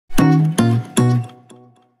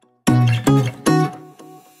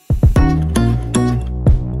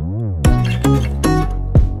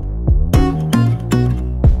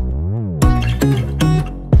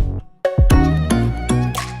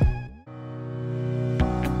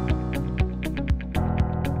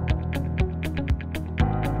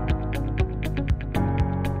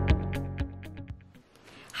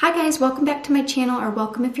Hi guys, welcome back to my channel, or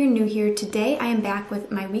welcome if you're new here. Today I am back with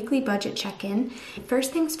my weekly budget check-in.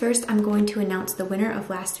 First things first, I'm going to announce the winner of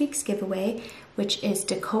last week's giveaway, which is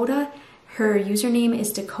Dakota. Her username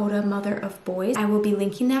is Dakota Mother of Boys. I will be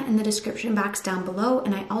linking that in the description box down below,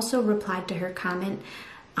 and I also replied to her comment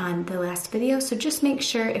on the last video, so just make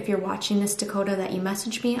sure if you're watching this, Dakota, that you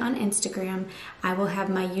message me on Instagram. I will have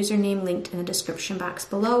my username linked in the description box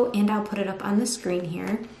below, and I'll put it up on the screen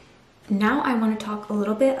here. Now I want to talk a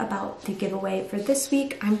little bit about the giveaway for this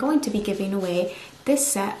week. I'm going to be giving away this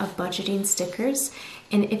set of budgeting stickers,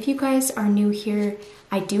 and if you guys are new here,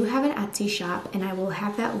 I do have an Etsy shop and I will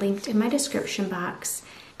have that linked in my description box.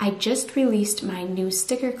 I just released my new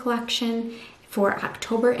sticker collection for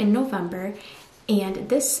October and November, and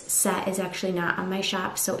this set is actually not on my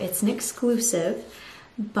shop, so it's an exclusive,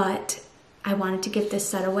 but I wanted to give this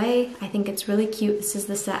set away. I think it's really cute. This is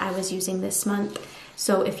the set I was using this month.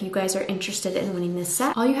 So if you guys are interested in winning this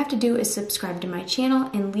set, all you have to do is subscribe to my channel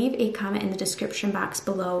and leave a comment in the description box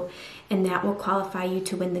below, and that will qualify you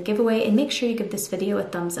to win the giveaway. And make sure you give this video a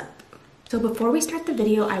thumbs up. So before we start the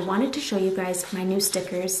video, I wanted to show you guys my new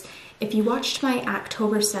stickers. If you watched my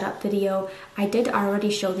October setup video, I did already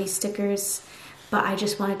show these stickers, but I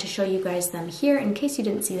just wanted to show you guys them here in case you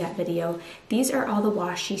didn't see that video. These are all the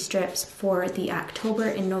washi strips for the October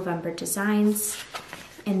and November designs.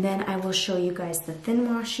 And then I will show you guys the thin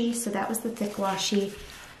washi. So that was the thick washi.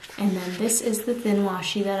 And then this is the thin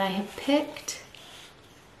washi that I have picked.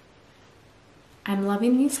 I'm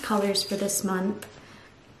loving these colors for this month.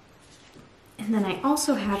 And then I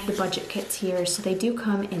also have the budget kits here. So they do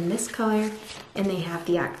come in this color, and they have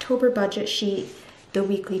the October budget sheet, the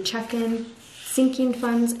weekly check-in, sinking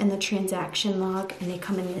funds, and the transaction log. And they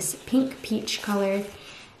come in this pink peach color.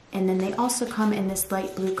 And then they also come in this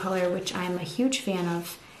light blue color, which I'm a huge fan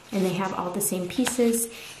of, and they have all the same pieces.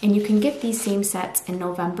 And you can get these same sets in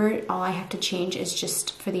November. All I have to change is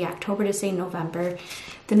just for the October to say November.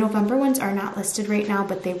 The November ones are not listed right now,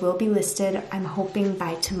 but they will be listed, I'm hoping,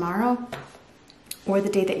 by tomorrow or the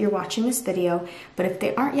day that you're watching this video. But if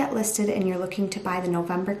they aren't yet listed and you're looking to buy the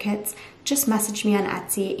November kits, just message me on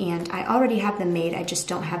Etsy, and I already have them made. I just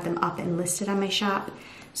don't have them up and listed on my shop.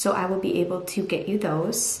 So I will be able to get you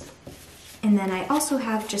those. And then I also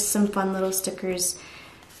have just some fun little stickers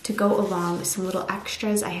to go along with some little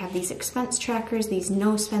extras. I have these expense trackers, these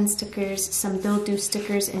no spend stickers, some bill due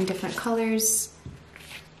stickers in different colors.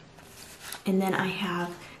 And then I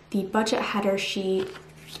have the budget header sheet,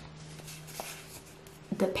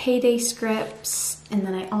 the payday scripts, and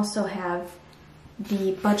then I also have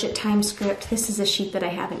the budget time script. This is a sheet that I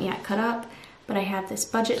haven't yet cut up, but I have this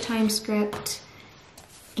budget time script.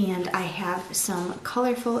 And I have some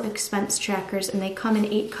colorful expense trackers, and they come in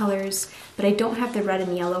 8 colors, but I don't have the red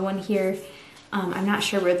and yellow one here. I'm not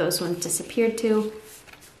sure where those ones disappeared to.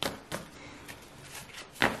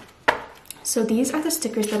 So these are the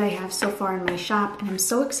stickers that I have so far in my shop, and I'm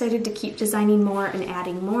so excited to keep designing more and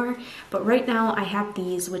adding more. But right now I have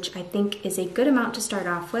these, which I think is a good amount to start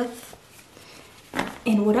off with.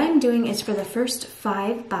 And what I'm doing is, for the first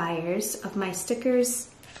 5 buyers of my stickers,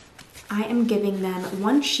 I am giving them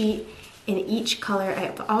 1 sheet in each color.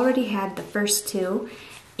 I've already had the first 2,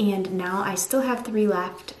 and now I still have 3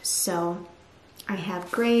 left. So I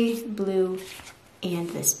have gray, blue, and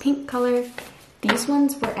this pink color. These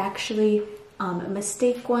ones were actually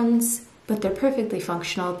mistake ones, but they're perfectly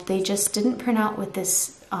functional. They just didn't print out with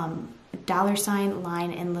this $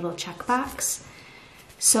 line and little checkbox.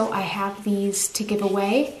 So I have these to give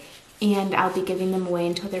away, and I'll be giving them away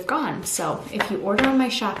until they're gone. So if you order on my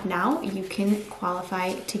shop now, you can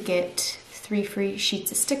qualify to get 3 free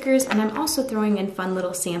sheets of stickers, and I'm also throwing in fun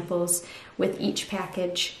little samples with each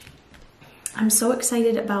package. I'm so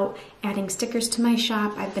excited about adding stickers to my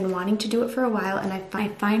shop. I've been wanting to do it for a while, and I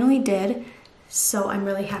finally did. So I'm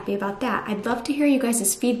really happy about that. I'd love to hear you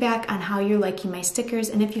guys' feedback on how you're liking my stickers,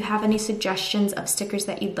 and if you have any suggestions of stickers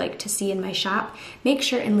that you'd like to see in my shop, make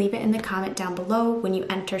sure and leave it in the comment down below when you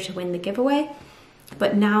enter to win the giveaway.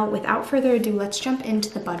 But now, without further ado, let's jump into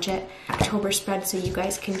the budget October spread so you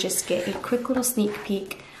guys can just get a quick little sneak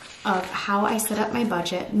peek of how I set up my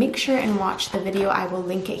budget. Make sure and watch the video. I will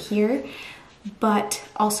link it here. But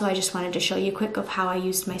also, I just wanted to show you quick of how I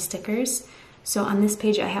used my stickers. So on this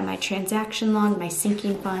page, I have my transaction log, my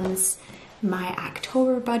sinking funds, my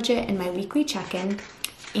October budget, and my weekly check-in.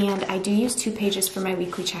 And I do use 2 pages for my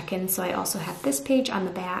weekly check-in, so I also have this page on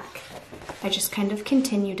the back. I just kind of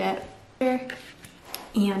continued it.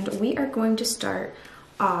 And we are going to start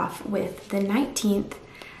off with the 19th.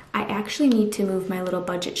 I actually need to move my little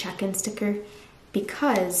budget check-in sticker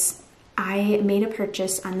because I made a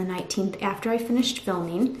purchase on the 19th after I finished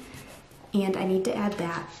filming. and I need to add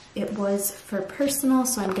that. It was for personal,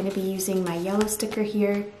 so I'm gonna be using my yellow sticker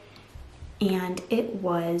here, and it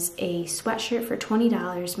was a sweatshirt for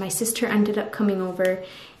 $20. My sister ended up coming over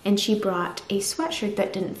and she brought a sweatshirt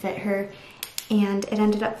that didn't fit her, and it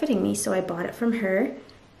ended up fitting me, so I bought it from her,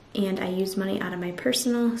 and I used money out of my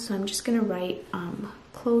personal, so I'm just gonna write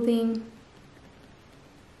clothing,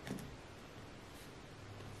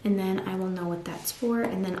 and then I will know what that's for.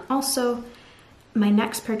 And then also, my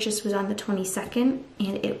next purchase was on the 22nd,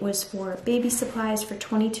 and it was for baby supplies for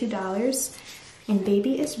 $22, and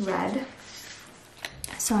baby is red.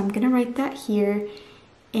 So I'm gonna write that here,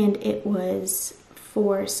 and it was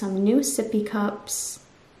for some new sippy cups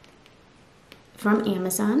from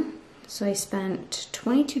Amazon. So I spent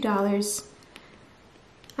 $22.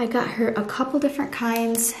 I got her a couple different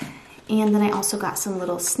kinds, and then I also got some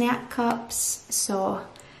little snack cups. So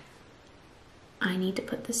I need to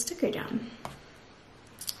put the sticker down.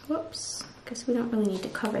 Whoops, guess we don't really need to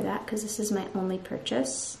cover that because this is my only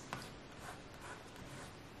purchase.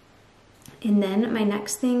 And then my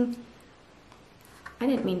next thing, I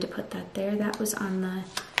didn't mean to put that there. That was on the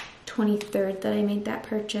 23rd that I made that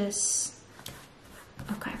purchase.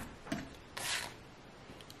 Okay.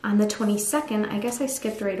 On the 22nd, I guess I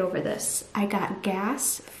skipped right over this. I got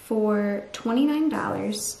gas for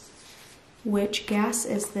 $29, which gas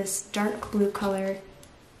is this dark blue color.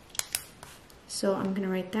 So I'm gonna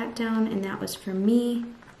write that down, and that was for me,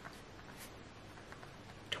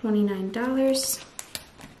 $29.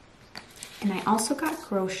 And I also got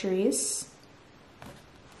groceries,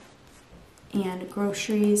 and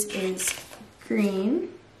groceries is green,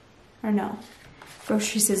 or no,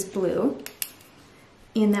 groceries is blue,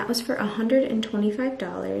 and that was for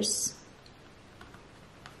 $125.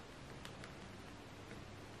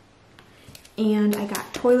 And I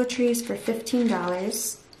got toiletries for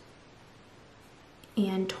 $15.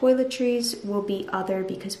 And toiletries will be other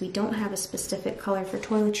because we don't have a specific color for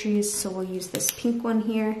toiletries, so we'll use this pink one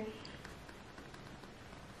here.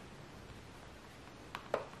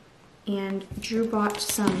 And Drew bought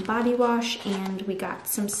some body wash, and we got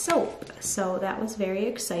some soap, so that was very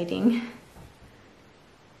exciting.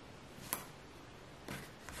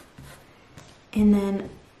 And then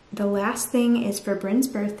the last thing is for Bryn's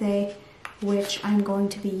birthday, which I'm going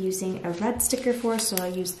to be using a red sticker for, so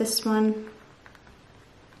I'll use this one.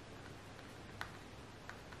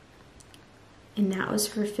 And that was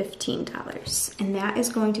for $15. And that is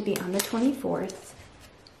going to be on the 24th.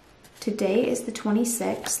 Today is the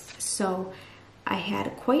 26th, so I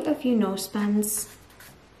had quite a few no spends.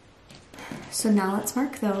 So now let's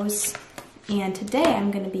mark those. And today I'm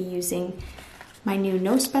going to be using my new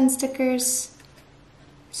no spend stickers.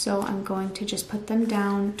 So I'm going to just put them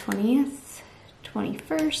down 20th,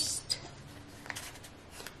 21st,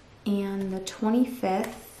 and the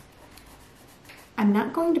 25th. I'm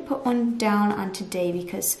not going to put one down on today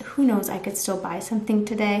because who knows, I could still buy something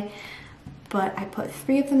today. But I put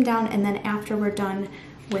 3 of them down, and then after we're done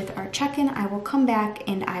with our check-in, I will come back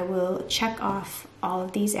and I will check off all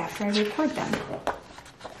of these after I record them.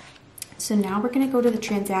 So now we're going to go to the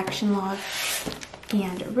transaction log,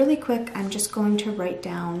 and really quick, I'm just going to write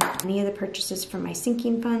down any of the purchases from my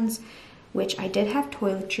sinking funds, which I did have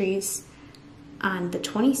toiletries on the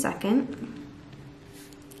 22nd,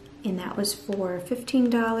 and that was for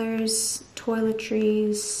 $15,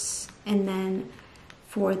 toiletries, and then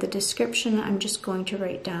for the description, I'm just going to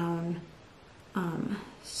write down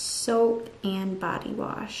soap and body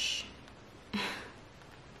wash.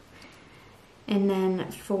 And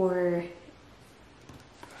then for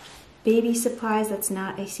baby supplies, that's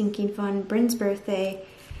not a sinking fund, Bryn's birthday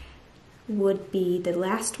would be the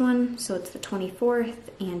last one, so it's the 24th,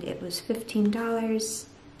 and it was $15.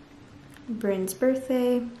 Bryn's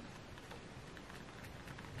birthday,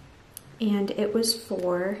 and it was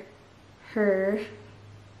for her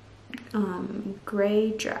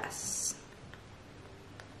gray dress.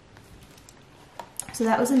 So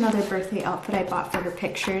that was another birthday outfit I bought for her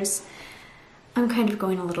pictures. I'm kind of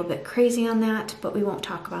going a little bit crazy on that, but we won't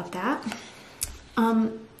talk about that.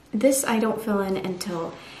 This I don't fill in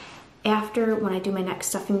until after, when I do my next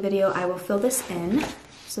stuffing video, I will fill this in.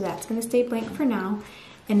 So that's going to stay blank for now.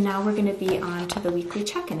 And now we're going to be on to the weekly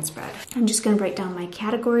check-in spread. I'm just going to write down my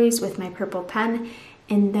categories with my purple pen,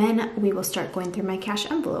 and then we will start going through my cash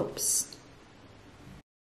envelopes.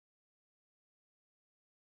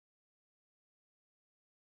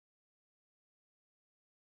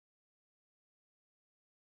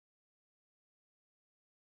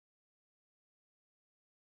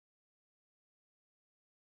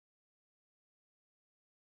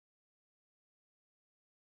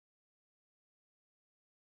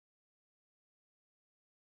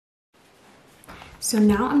 So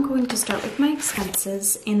now I'm going to start with my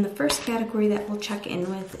expenses, and the first category that we'll check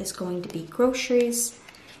in with is going to be groceries.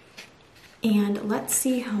 And let's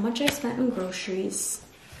see how much I spent in groceries.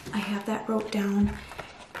 I have that wrote down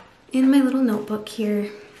in my little notebook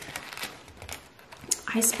here.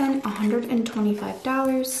 I spent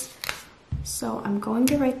 $125, so I'm going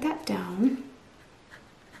to write that down.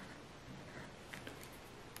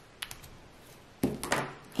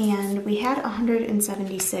 And we had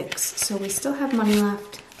 176, so we still have money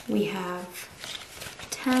left. We have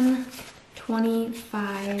 10,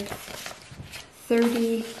 25,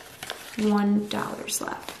 $31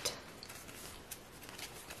 left.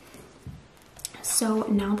 So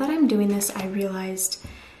now that I'm doing this, I realized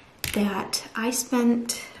that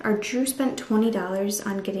Drew spent $20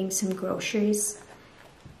 on getting some groceries,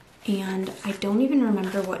 and I don't even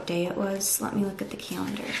remember what day it was. Let me look at the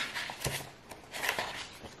calendar.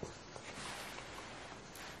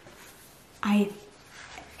 I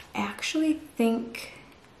actually think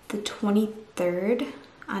the 23rd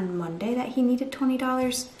on Monday that he needed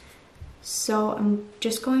 $20. So I'm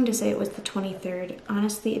just going to say it was the 23rd.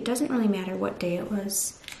 Honestly, it doesn't really matter what day it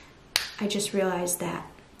was. I just realized that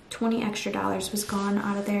 $20 extra was gone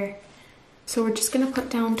out of there. So we're just gonna put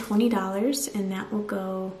down $20 and that will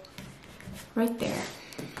go right there.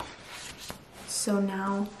 So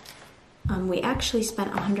now we actually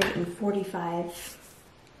spent $145.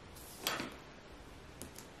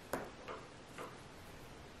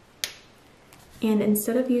 And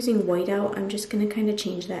instead of using whiteout, I'm just gonna kind of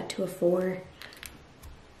change that to a 4.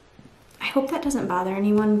 I hope that doesn't bother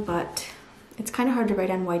anyone, but it's kind of hard to write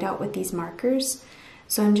on whiteout with these markers.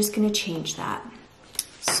 So I'm just gonna change that.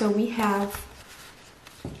 So we have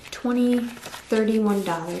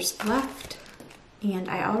 $31 left, and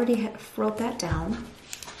I already wrote that down.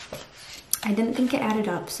 I didn't think it added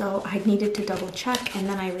up, so I needed to double check, and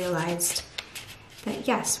then I realized that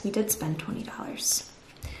yes, we did spend $20.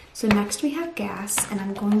 So next we have gas, and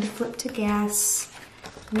I'm going to flip to gas.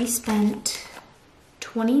 We spent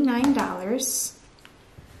 $29,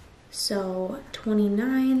 so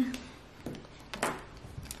 29,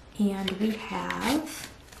 and we have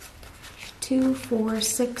 2, 4,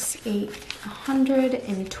 6, 8,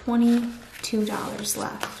 $122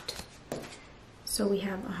 left. So we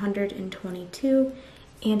have 122,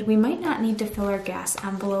 and we might not need to fill our gas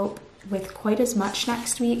envelope with quite as much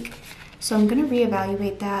next week. So I'm gonna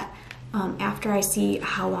reevaluate that after I see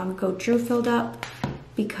how long ago Drew filled up,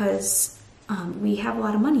 because we have a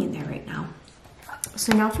lot of money in there right now.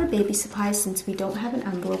 So now for baby supplies, since we don't have an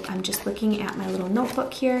envelope, I'm just looking at my little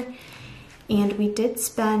notebook here, and we did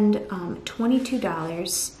spend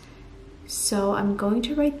 $22. So I'm going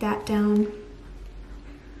to write that down.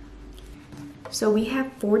 So we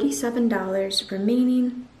have $47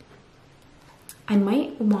 remaining. I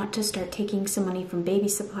might want to start taking some money from baby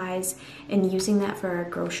supplies and using that for our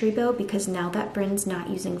grocery bill, because now that Bryn's not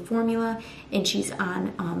using formula and she's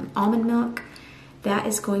on almond milk, that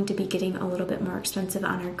is going to be getting a little bit more expensive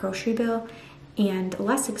on our grocery bill and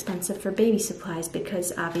less expensive for baby supplies,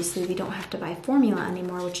 because obviously we don't have to buy formula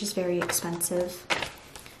anymore, which is very expensive.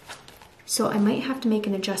 So I might have to make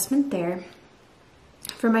an adjustment there.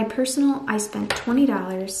 For my personal, I spent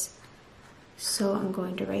 $20. So I'm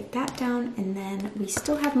going to write that down, and then we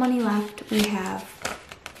still have money left. We have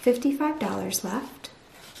 $55 left.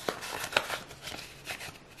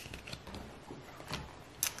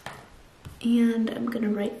 And I'm gonna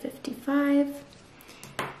write 55.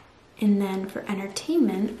 And then for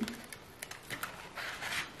entertainment,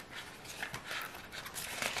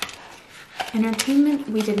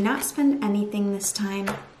 we did not spend anything this time.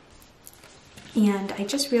 And I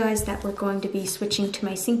just realized that we're going to be switching to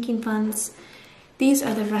my sinking funds. These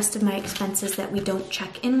are the rest of my expenses that we don't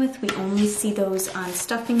check in with. We only see those on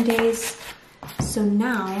stuffing days. So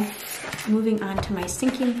now, moving on to my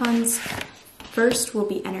sinking funds. First will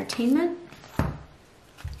be entertainment.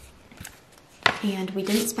 And we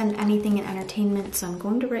didn't spend anything in entertainment, so I'm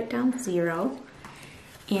going to write down 0.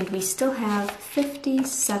 And we still have 50,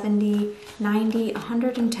 70, 90,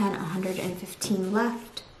 110, 115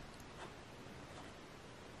 left.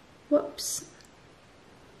 Whoops.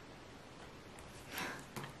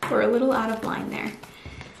 We're a little out of line there.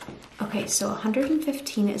 Okay, so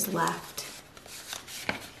 115 is left.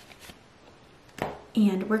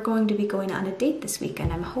 And we're going to be going on a date this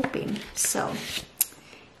weekend, I'm hoping. So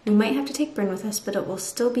we might have to take Bryn with us, but it will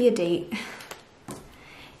still be a date.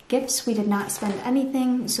 Gifts, we did not spend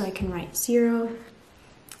anything, so I can write 0.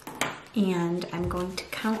 And I'm going to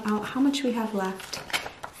count out how much we have left.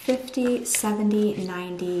 50, 70,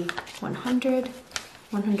 90, 100,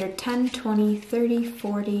 110, 20, 30,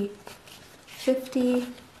 40, 50,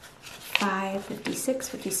 55, 56,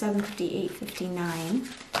 57, 58, 59.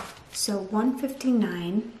 So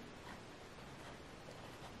 159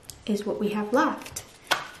 is what we have left.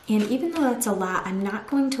 And even though that's a lot, I'm not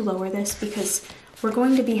going to lower this because we're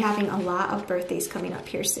going to be having a lot of birthdays coming up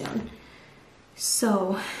here soon.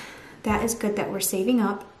 So that is good that we're saving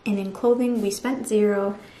up. And in clothing, we spent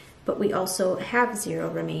 0, but we also have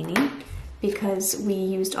 0 remaining because we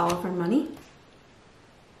used all of our money.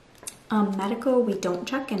 Medical, we don't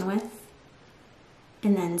check in with.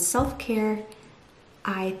 And then self-care,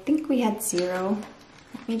 I think we had 0.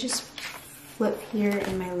 Let me just flip here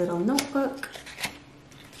in my little notebook.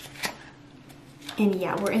 And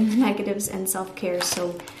yeah, we're in the negatives and self-care,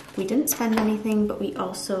 so we didn't spend anything, but we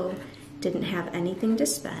also didn't have anything to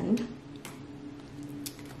spend.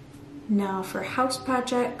 Now for house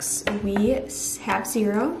projects, we have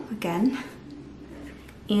 0 again,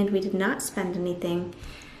 and we did not spend anything.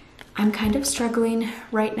 I'm kind of struggling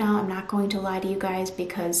right now, I'm not going to lie to you guys,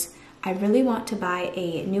 because I really want to buy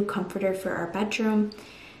a new comforter for our bedroom,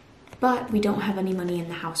 but we don't have any money in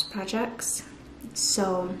the house projects.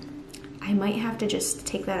 So I might have to just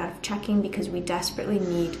take that out of checking because we desperately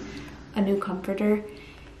need a new comforter,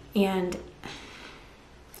 and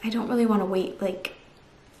I don't really want to wait, like,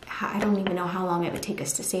 I don't even know how long it would take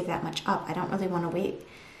us to save that much up. I don't really want to wait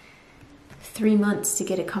 3 months to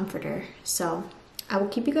get a comforter. So I will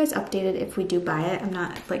keep you guys updated if we do buy it. I'm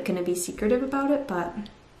not like going to be secretive about it, but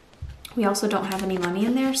we also don't have any money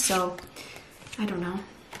in there, so I don't know.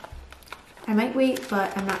 I might wait,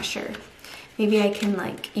 but I'm not sure. Maybe I can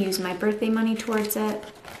like use my birthday money towards it,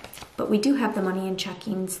 but we do have the money in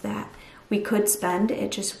checkings that we could spend.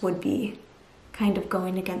 It just would be kind of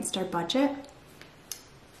going against our budget.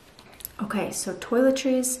 Okay, so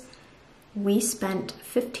toiletries, we spent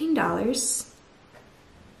 $15,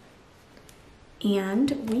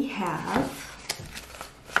 and we have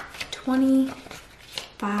 $25,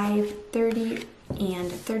 $30,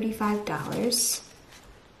 and $35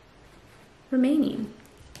 remaining.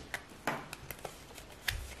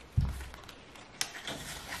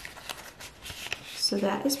 So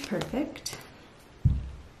that is perfect.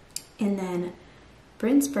 And then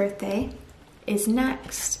Bryn's birthday is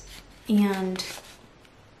next. And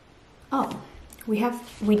oh, we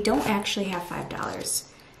don't actually have $5.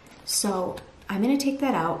 So I'm gonna take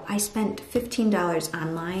that out. I spent $15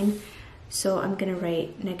 online, so I'm gonna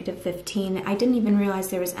write -15. I didn't even realize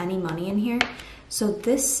there was any money in here. So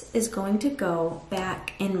this is going to go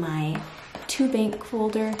back in my to bank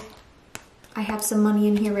folder. I have some money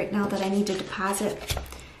in here right now that I need to deposit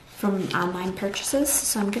from online purchases.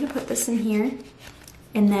 So I'm gonna put this in here.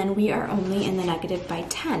 And then we are only in the negative by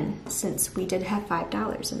 10 since we did have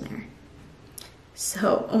 $5 in there.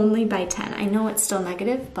 So only by 10. I know it's still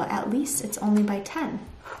negative, but at least it's only by 10.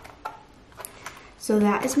 So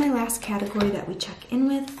that is my last category that we check in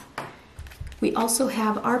with. We also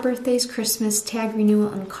have our birthdays, Christmas, tag renewal,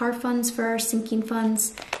 and car funds for our sinking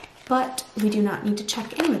funds, but we do not need to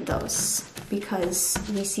check in with those because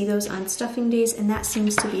we see those on stuffing days, and that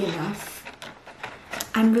seems to be enough.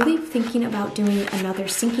 I'm really thinking about doing another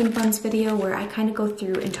sinking funds video where I kind of go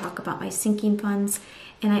through and talk about my sinking funds,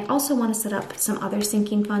 and I also want to set up some other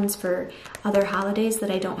sinking funds for other holidays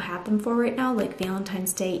that I don't have them for right now, like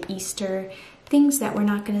Valentine's Day, Easter, things that we're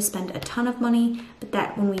not going to spend a ton of money, but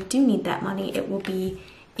that when we do need that money, it will be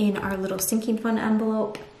in our little sinking fund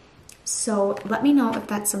envelope. So let me know if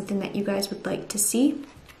that's something that you guys would like to see.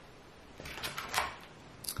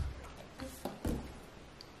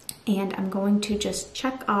 And I'm going to just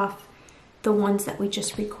check off the ones that we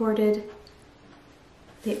just recorded.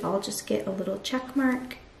 They all just get a little check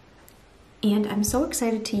mark. And I'm so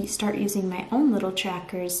excited to start using my own little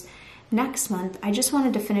trackers next month. I just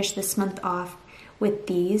wanted to finish this month off with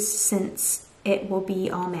these since it will be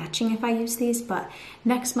all matching if I use these, but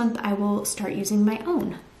next month I will start using my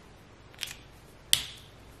own.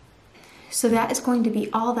 So that is going to be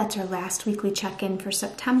all. That's our last weekly check-in for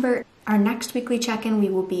September. Our next weekly check-in we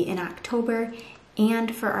will be in October,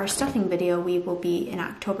 and for our stuffing video we will be in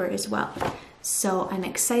October as well. So I'm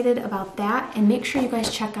excited about that, and make sure you guys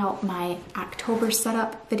check out my October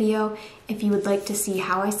setup video if you would like to see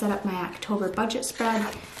how I set up my October budget spread.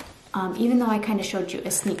 Even though I kind of showed you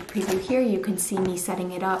a sneak preview here, you can see me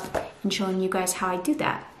setting it up and showing you guys how I do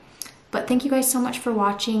that. But thank you guys so much for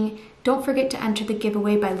watching. Don't forget to enter the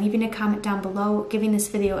giveaway by leaving a comment down below, giving this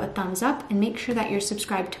video a thumbs up, and make sure that you're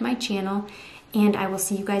subscribed to my channel. And I will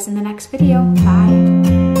see you guys in the next video.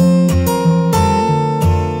 Bye!